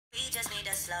We just need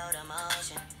to slow the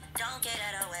motion. Don't get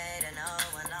out of the way to no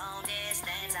one. Long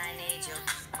distance, I need you.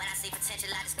 When I see potential,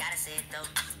 I just gotta see it through.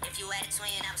 If you had a twin,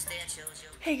 I would still choose you.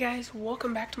 Hey guys,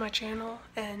 welcome back to my channel.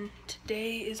 And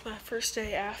today is my first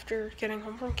day after getting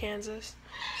home from Kansas.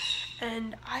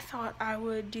 And I thought I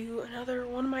would do another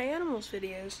one of my animals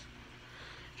videos.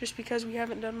 Just because we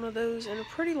haven't done one of those in a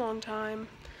pretty long time.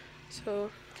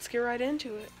 So let's get right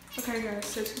into it. Okay guys,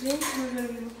 so today we're going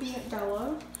to be looking at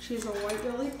Bella. She's a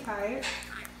white-bellied coyote.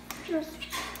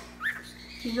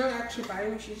 She's not actually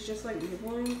biting, she's just like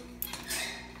nibbling.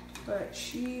 But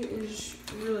she is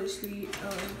really sweet.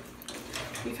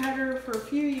 We've had her for a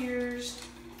few years.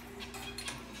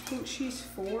 I think she's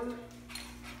 4.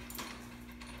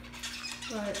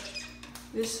 But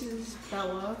this is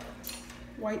Bella,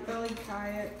 white-bellied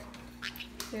coyote.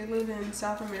 They live in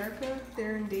South America.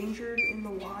 They're endangered in the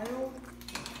wild,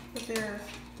 but they're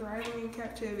thriving in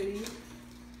captivity.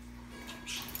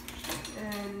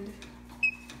 And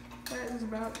that is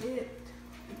about it.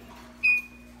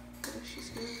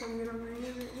 She's gonna come get on my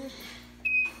hand right here.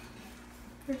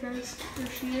 Hey guys, there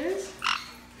she is.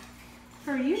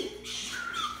 How are you?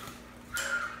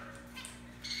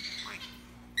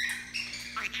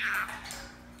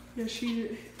 Yeah,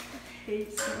 she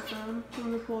hates my phone. I'm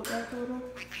gonna pull it back a little.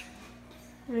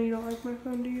 I know you don't like my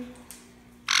phone, do you?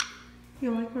 You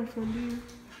don't like my phone, do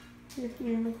you?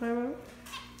 You're gonna climb out?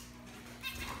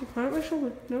 Climb up my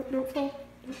shoulder. Nope, don't fall.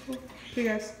 Don't fall. Okay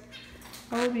guys,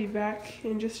 I will be back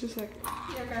in just a second.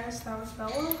 Yeah guys, that was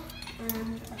Bella,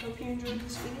 and I hope you enjoyed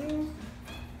this video.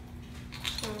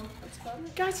 So that's about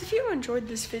it. Guys, if you enjoyed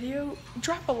this video,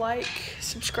 drop a like,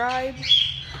 subscribe.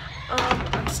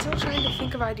 I'm still trying to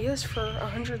think of ideas for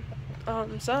 100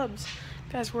 subs.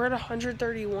 Guys, we're at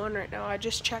 131 right now. I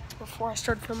just checked before I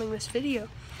started filming this video.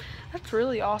 That's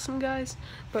really awesome, guys.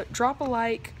 But drop a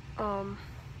like, and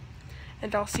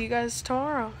I'll see you guys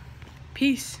tomorrow.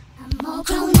 Peace.